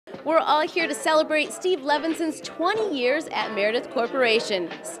We're all here to celebrate Steve Levinson's 20 years at Meredith Corporation.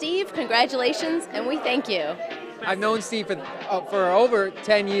 Steve, congratulations, and we thank you. I've known Steve for over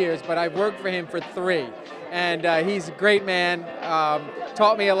 10 years, but I've worked for him for 3. And he's a great man,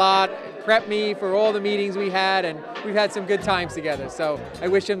 taught me a lot, prepped me for all the meetings we had, and we've had some good times together. So I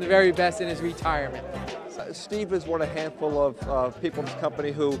wish him the very best in his retirement. Steve is one of a handful of people in this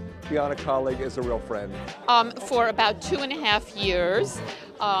company who, beyond a colleague, is a real friend. For about 2.5 years.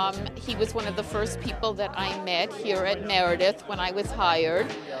 He was one of the first people that I met here at Meredith when I was hired.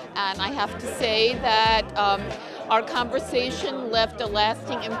 And I have to say that our conversation left a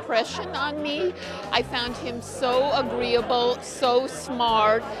lasting impression on me. I found him so agreeable, so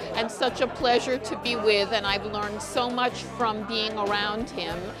smart, and such a pleasure to be with. And I've learned so much from being around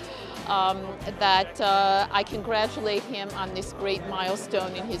him. That I congratulate him on this great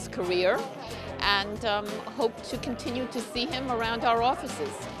milestone in his career and hope to continue to see him around our offices.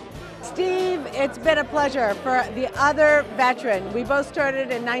 Steve, it's been a pleasure. For the other veteran, we both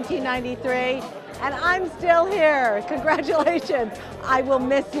started in 1993 and I'm still here. Congratulations. I will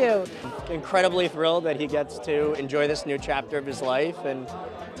miss you. Incredibly thrilled that he gets to enjoy this new chapter of his life and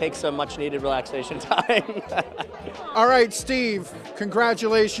take some much needed relaxation time. All right, Steve,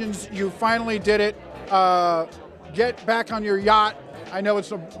 congratulations. You finally did it. Get back on your yacht. I know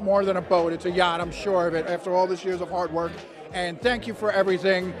it's more than a boat, it's a yacht, I'm sure of it, after all these years of hard work. And thank you for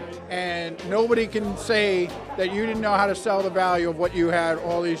everything. And nobody can say that you didn't know how to sell the value of what you had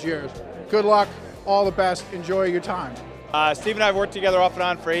all these years. Good luck, all the best, enjoy your time. Steve and I have worked together off and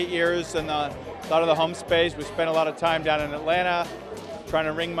on for 8 years in a lot of the home space. We spent a lot of time down in Atlanta trying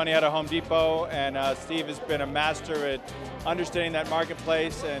to wring money out of Home Depot, and Steve has been a master at understanding that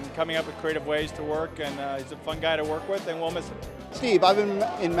marketplace and coming up with creative ways to work, and he's a fun guy to work with, and we'll miss him. Steve, I've been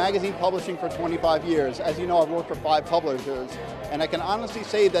in magazine publishing for 25 years. As you know, I've worked for 5 publishers, and I can honestly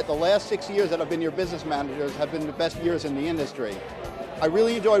say that the last 6 years that I've been your business managers have been the best years in the industry. I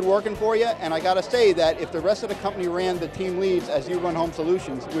really enjoyed working for you, and I got to say that if the rest of the company ran the team leads as you run Home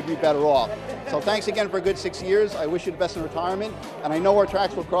Solutions, we'd be better off. So thanks again for a good 6 years. I wish you the best in retirement, and I know our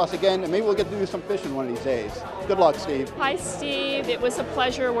tracks will cross again, and maybe we'll get to do some fishing one of these days. Good luck, Steve. Hi, Steve. It was a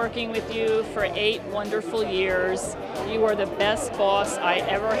pleasure working with you for 8 wonderful years. You are the best boss I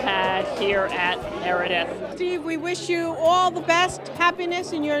ever had here at Meredith. Steve, we wish you all the best,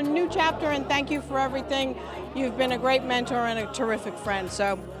 happiness in your new chapter, and thank you for everything. You've been a great mentor and a terrific friend,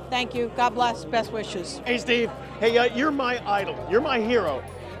 so thank you. God bless. Best wishes. Hey, Steve. Hey, you're my idol. You're my hero.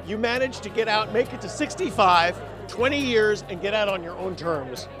 You managed to get out, make it to 65, 20 years, and get out on your own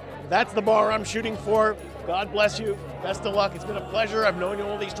terms. That's the bar I'm shooting for. God bless you. Best of luck. It's been a pleasure. I've known you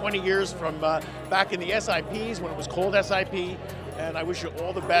all these 20 years from back in the SIPs when it was called SIP, and I wish you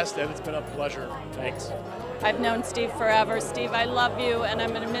all the best, and it's been a pleasure. Thanks. I've known Steve forever. Steve, I love you, and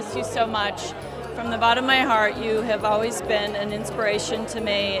I'm going to miss you so much. From the bottom of my heart, you have always been an inspiration to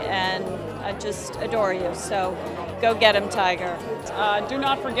me, and I just adore you. So go get him, Tiger. Do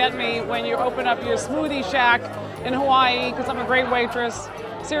not forget me when you open up your smoothie shack in Hawaii, because I'm a great waitress.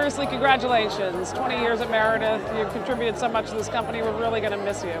 Seriously, congratulations. 20 years at Meredith. You've contributed so much to this company. We're really going to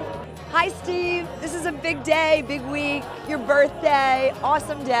miss you. Hi, Steve. This is a big day, big week, your birthday,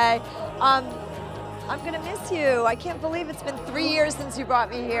 awesome day. I'm going to miss you. I can't believe it's been 3 years since you brought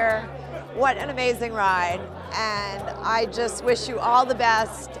me here. What an amazing ride. And I just wish you all the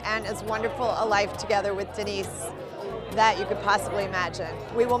best and as wonderful a life together with Denise that you could possibly imagine.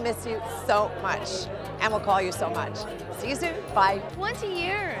 We will miss you so much and we'll call you so much. See you soon. Bye. 20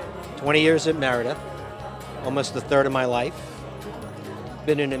 years. 20 years at Meredith, almost a third of my life.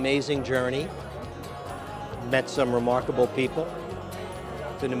 Been an amazing journey. Met some remarkable people.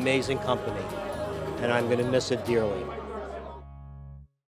 It's an amazing company, and I'm going to miss it dearly.